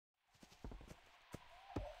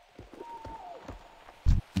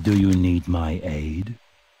Do you need my aid?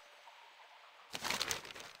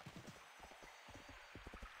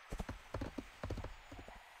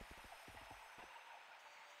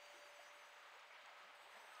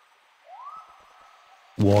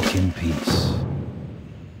 Walk in peace.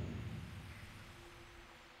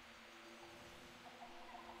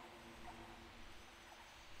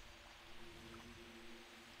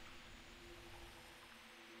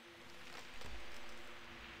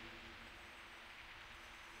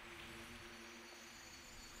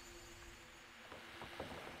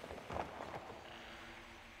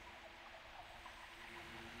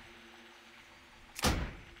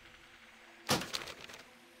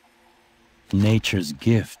 Nature's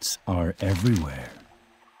gifts are everywhere.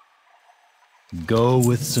 Go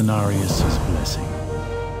with Cenarius' blessing.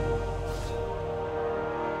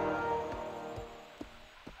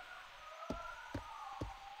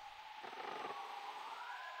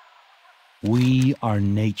 We are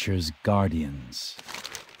nature's guardians.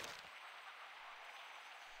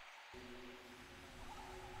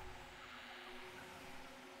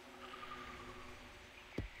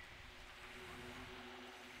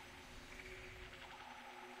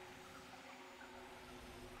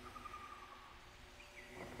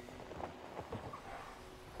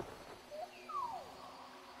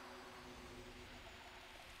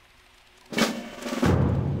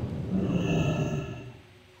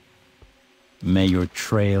 May your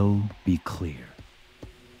trail be clear.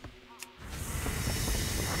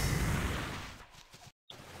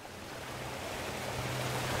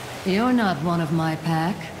 You're not one of my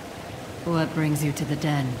pack. What brings you to the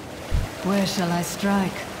den? Where shall I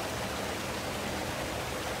strike?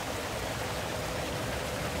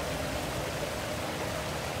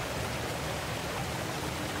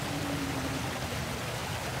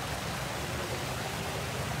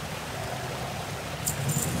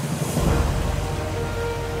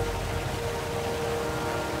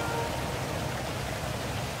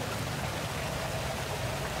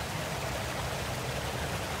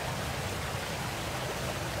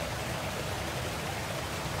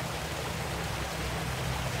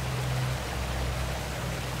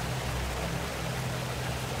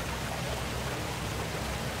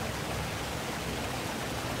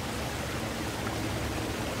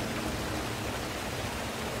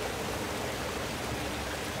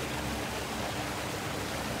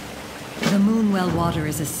 The Moonwell water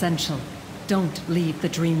is essential. Don't leave the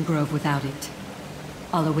Dream Grove without it.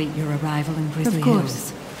 I'll await your arrival in Grizzly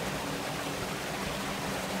Hills.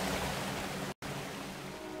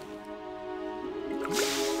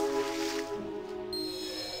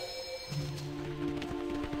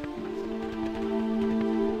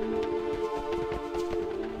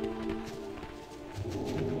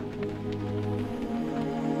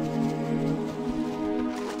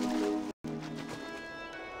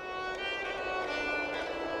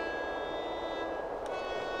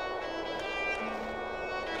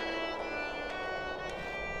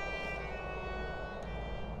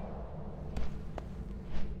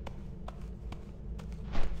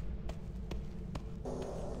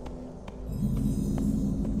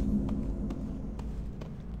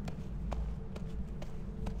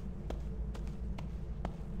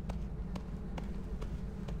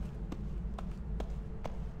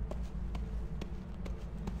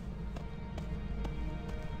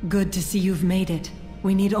 Good to see you've made it.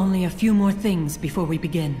 We need only a few more things before we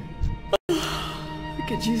begin. I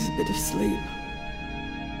could use a bit of sleep.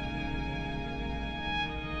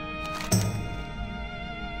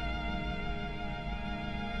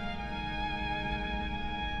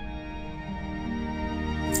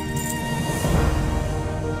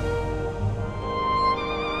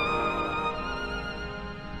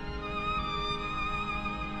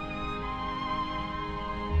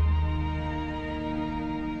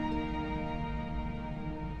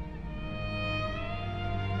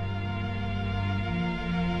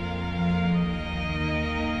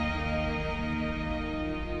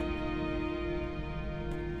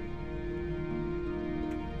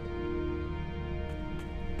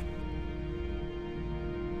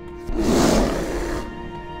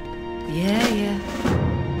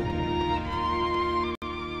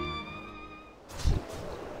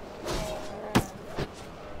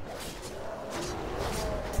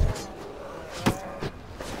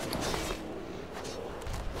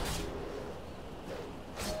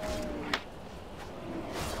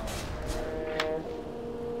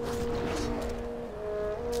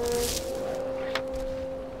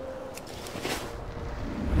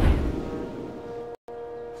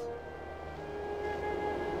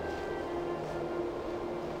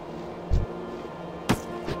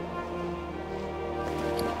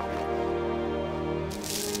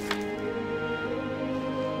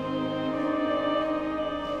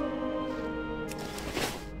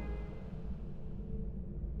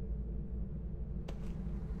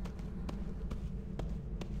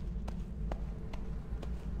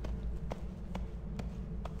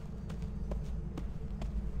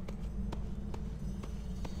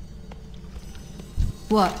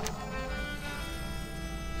 What?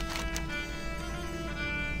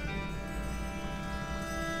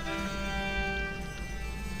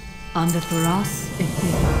 Under Thoros,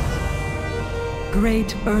 Great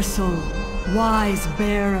Ursol, wise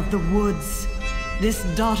bear of the woods, this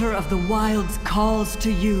daughter of the wilds calls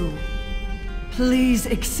to you. Please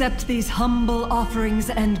accept these humble offerings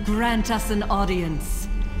and grant us an audience.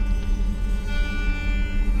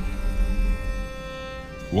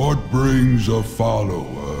 What brings a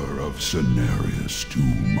follower of Cenarius to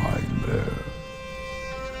my lair?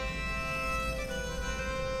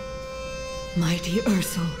 Mighty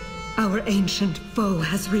Ursol, our ancient foe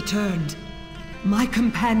has returned. My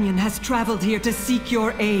companion has traveled here to seek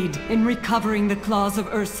your aid in recovering the Claws of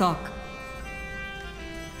Ursoc.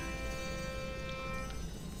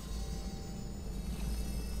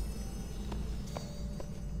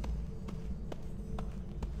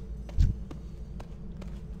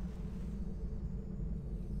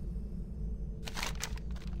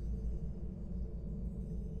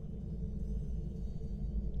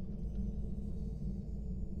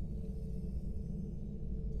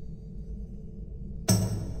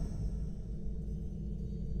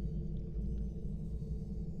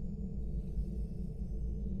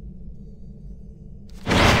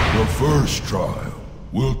 The first trial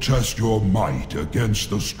will test your might against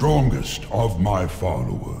the strongest of my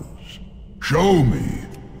followers. Show me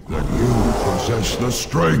that you possess the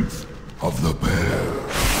strength of the bear.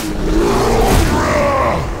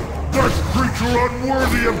 That creature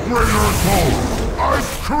unworthy of Great Ursol! I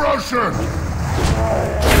crush it!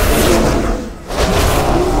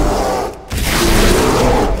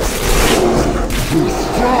 Too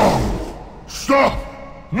strong! Stop!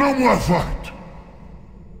 No more fight!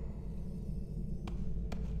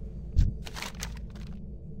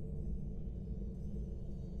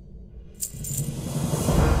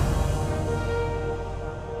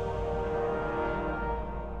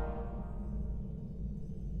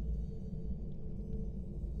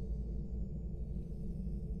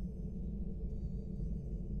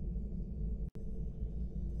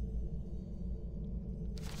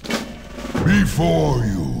 Before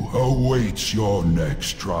you awaits your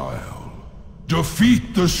next trial.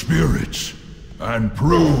 Defeat the spirits, and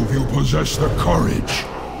prove you possess the courage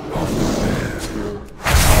of the bear.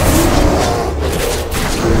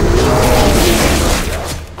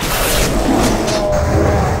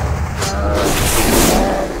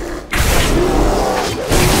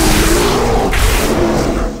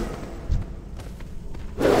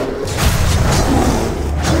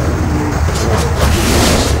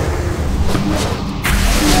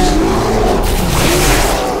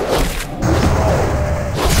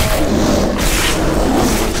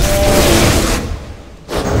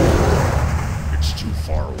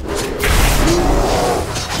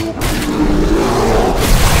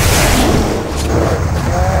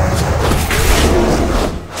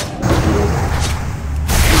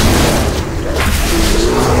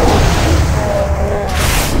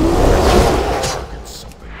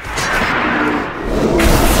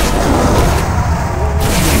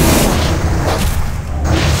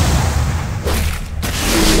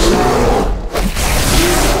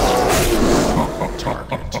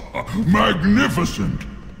 Magnificent!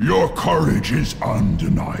 Your courage is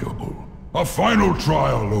undeniable. A final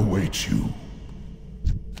trial awaits you.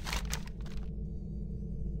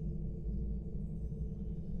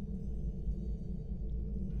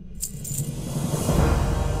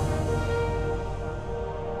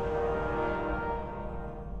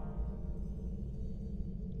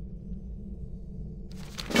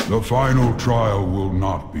 The final trial will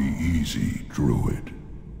not be easy, Druid.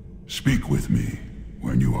 Speak with me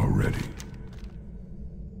when you are ready.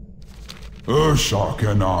 Ursoc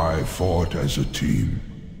and I fought as a team.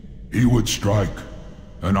 He would strike,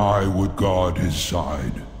 and I would guard his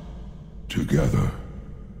side. Together,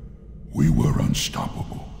 we were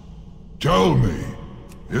unstoppable. Tell me,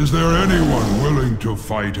 is there anyone willing to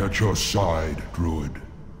fight at your side, Druid?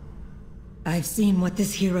 I've seen what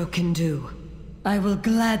this hero can do. I will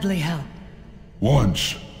gladly help.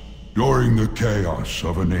 Once, during the chaos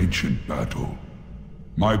of an ancient battle,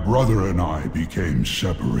 my brother and I became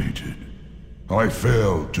separated. I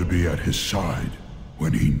failed to be at his side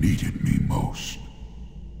when he needed me most.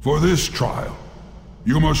 For this trial,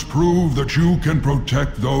 you must prove that you can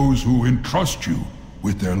protect those who entrust you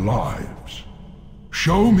with their lives.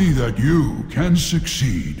 Show me that you can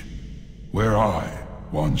succeed where I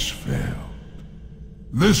once failed.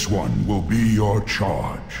 This one will be your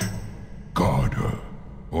charge. Guard her,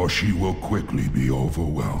 or she will quickly be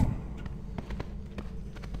overwhelmed.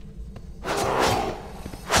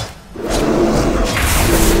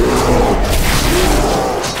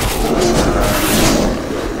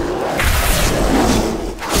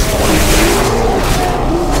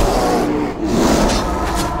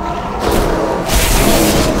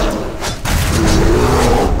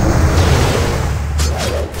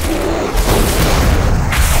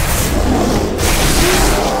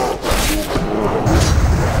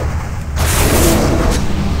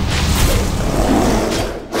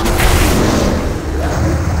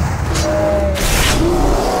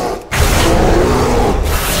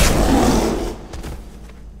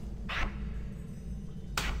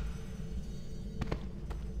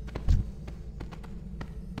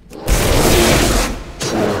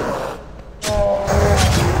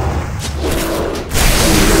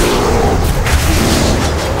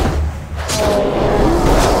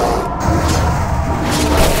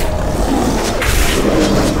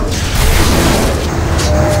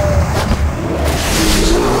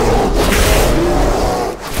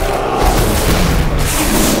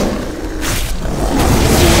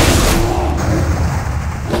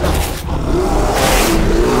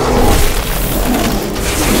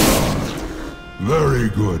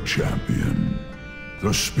 champion.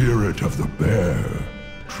 The spirit of the bear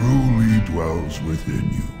truly dwells within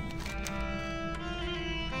you.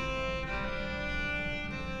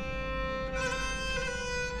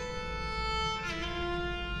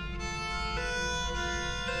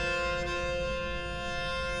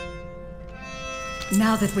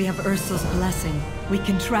 Now that we have Ursul's blessing, we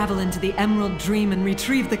can travel into the Emerald Dream and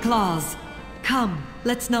retrieve the claws. Come,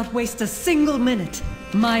 let's not waste a single minute.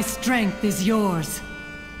 My strength is yours.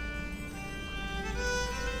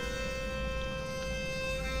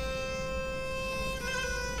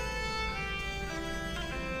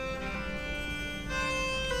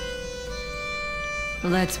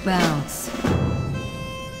 Let's bounce.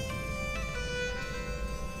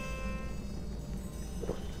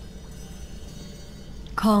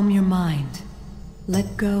 Calm your mind.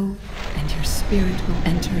 Let go, and your spirit will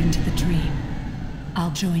enter into the dream.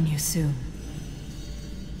 I'll join you soon.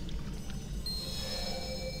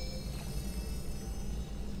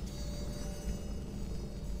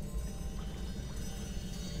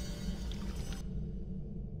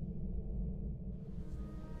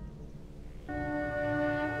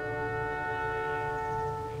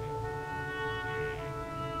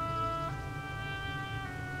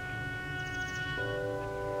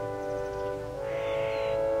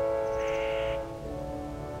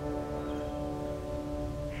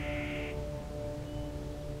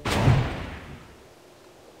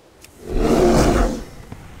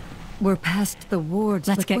 We're past the wards.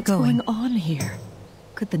 Let's get going. What's going on here?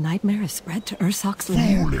 Could the nightmare have spread to Ursoc's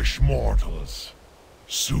lair? Foolish mortals.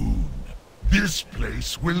 Soon, this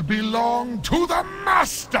place will belong to the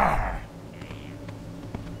Master!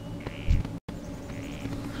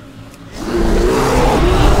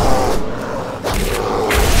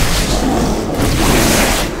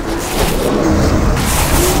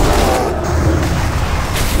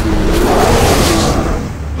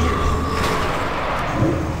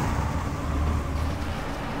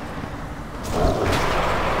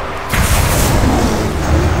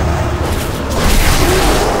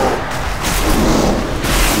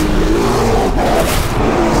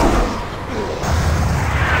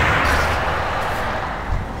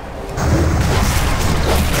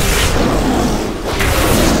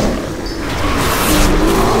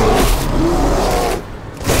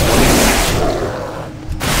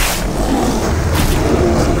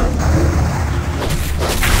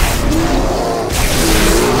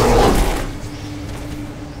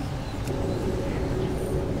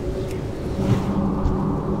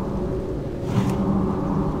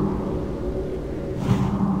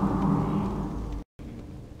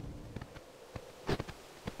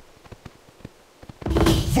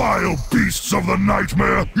 Vile beasts of the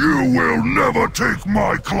nightmare, you will never take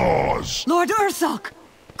my claws! Lord Ursoc!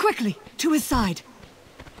 Quickly, to his side.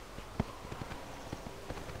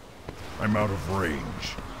 I'm out of range.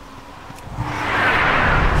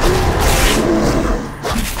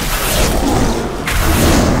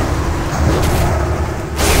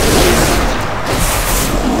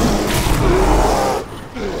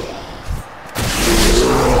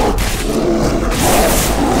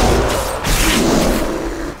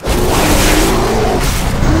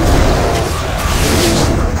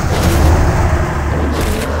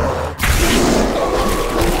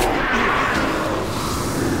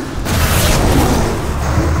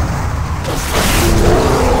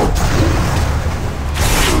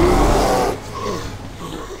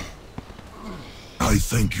 I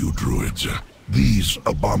thank you, Druids. These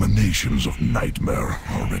abominations of nightmare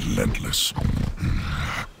are relentless.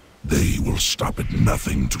 They will stop at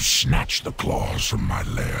nothing to snatch the claws from my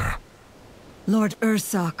lair. Lord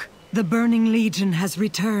Ursoc, the Burning Legion has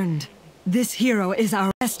returned. This hero is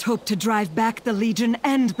our best hope to drive back the Legion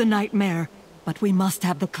and the nightmare. But we must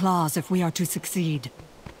have the claws if we are to succeed.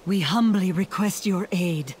 We humbly request your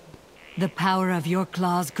aid. The power of your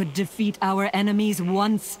claws could defeat our enemies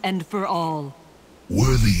once and for all.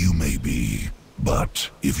 Worthy you may be, but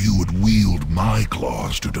if you would wield my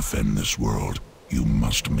claws to defend this world, you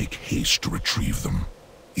must make haste to retrieve them.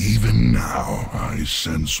 Even now, I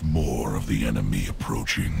sense more of the enemy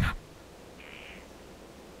approaching.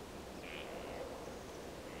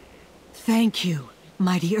 Thank you,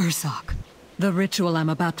 mighty Ursoc. The ritual I'm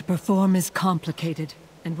about to perform is complicated,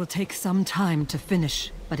 and will take some time to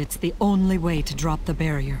finish, but it's the only way to drop the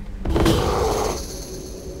barrier.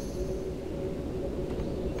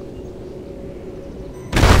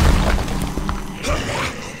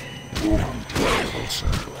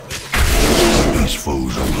 These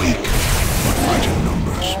foes are weak, but fight in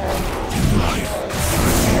numbers. In life, I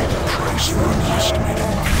paid the price for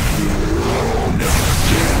underestimating my enemy. Never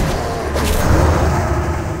again.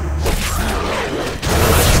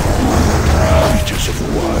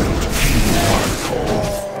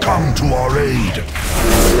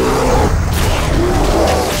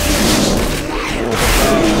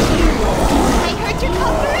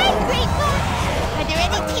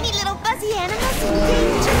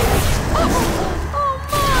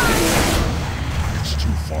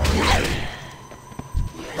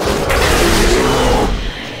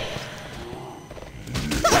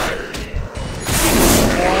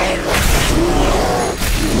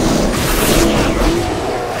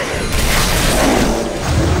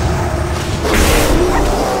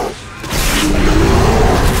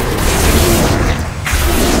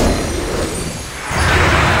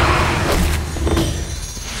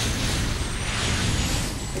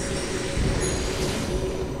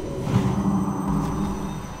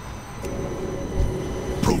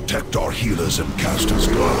 cast as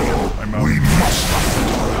guardian. We must not let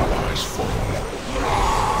our allies fall.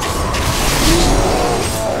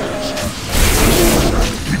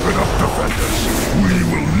 Keep it up, defenders. We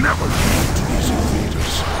will never yield to these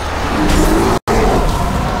invaders.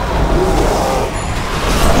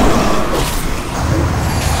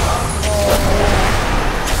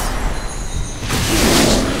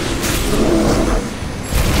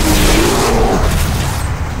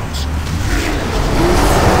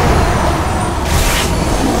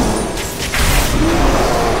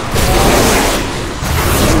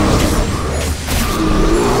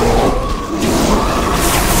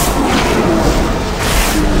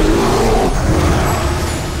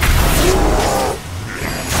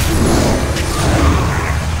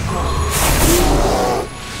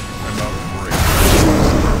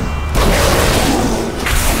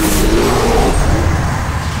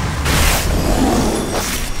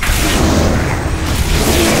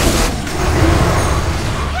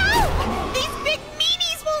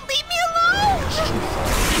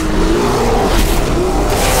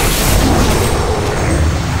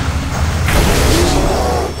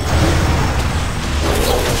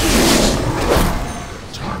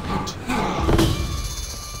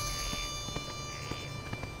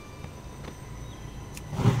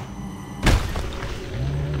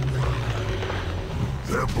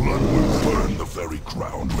 Their blood will burn the very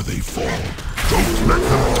ground where they fall. Don't let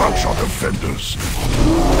them touch our defenders.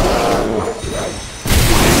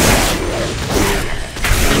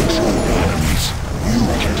 Control the enemies. You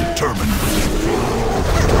can determine where they fall.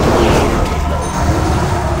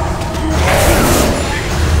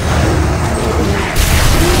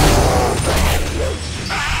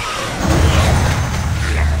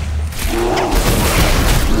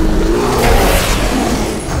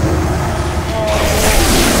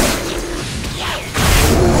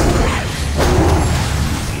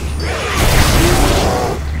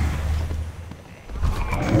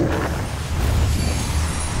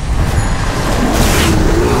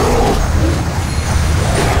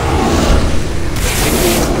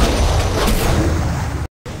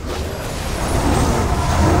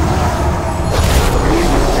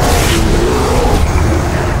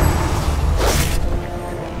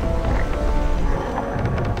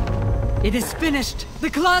 It is finished! The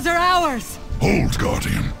claws are ours! Hold,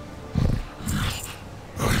 Guardian.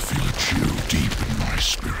 I feel a chill deep in my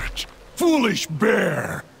spirit. Foolish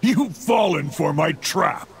bear! You've fallen for my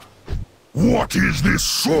trap! What is this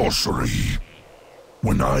sorcery?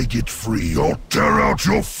 When I get free, I'll tear out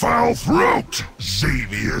your foul throat,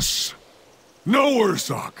 Xavius! No,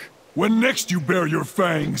 Ursoc! When next you bare your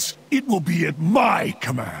fangs, it will be at my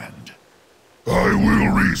command! I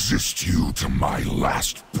will resist you to my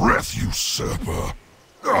last breath, usurper.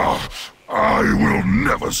 I will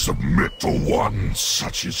never submit to one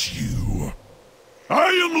such as you. I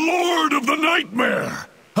am Lord of the Nightmare!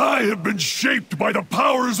 I have been shaped by the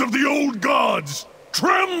powers of the old gods!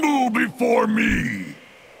 Tremble before me!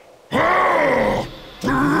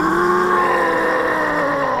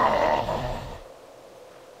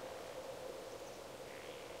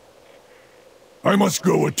 I must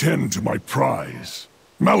go attend to my prize.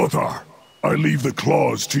 Malithar, I leave the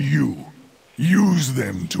claws to you. Use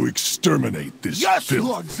them to exterminate this filth.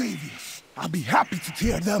 Lord Xavius. I'll be happy to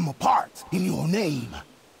tear them apart in your name.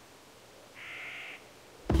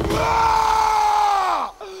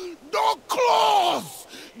 Ah! The claws!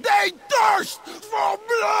 They thirst for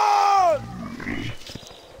blood!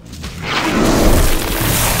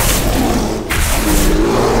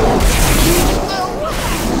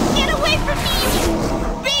 Get away from me,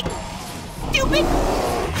 you big,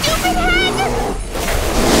 stupid head!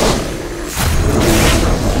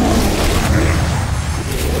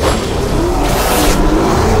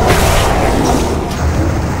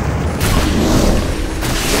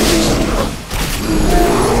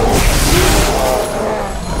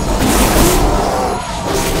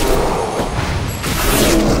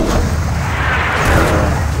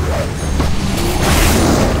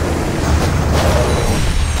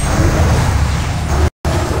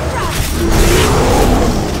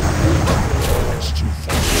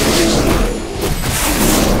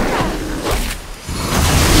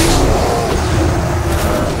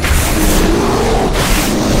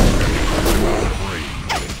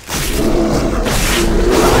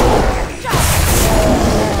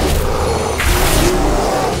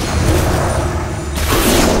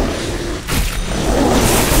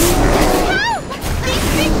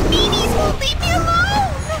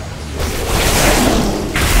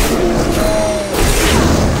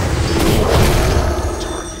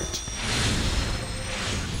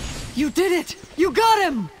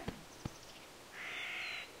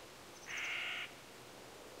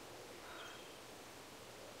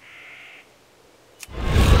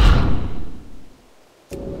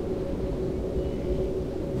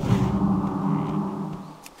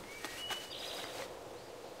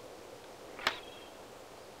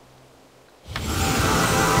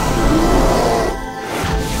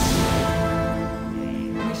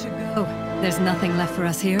 there's nothing left for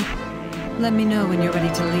us here. Let me know when you're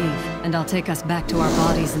ready to leave, and I'll take us back to our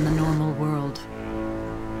bodies in the normal world.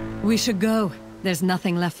 We should go. There's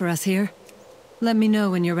nothing left for us here. Let me know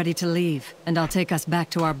when you're ready to leave, and I'll take us back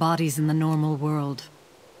to our bodies in the normal world.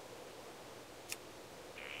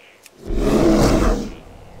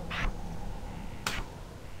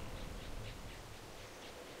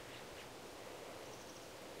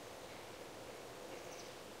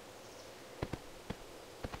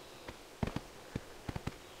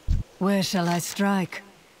 Where shall I strike?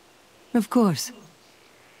 Of course.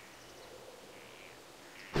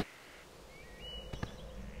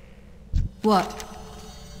 What?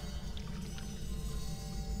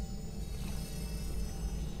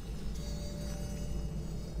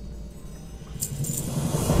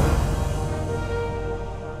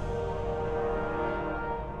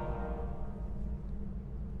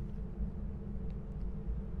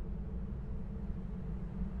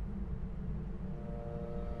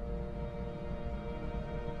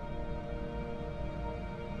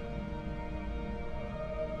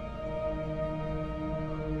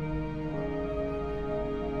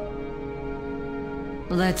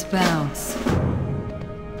 Let's bounce.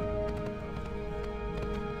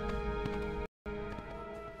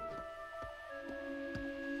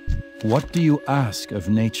 What do you ask of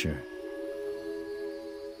nature?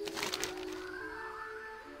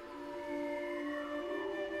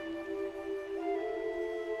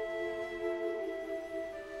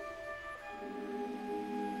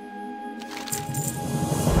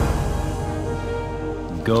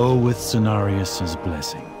 Go with Cenarius's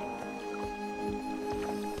blessing.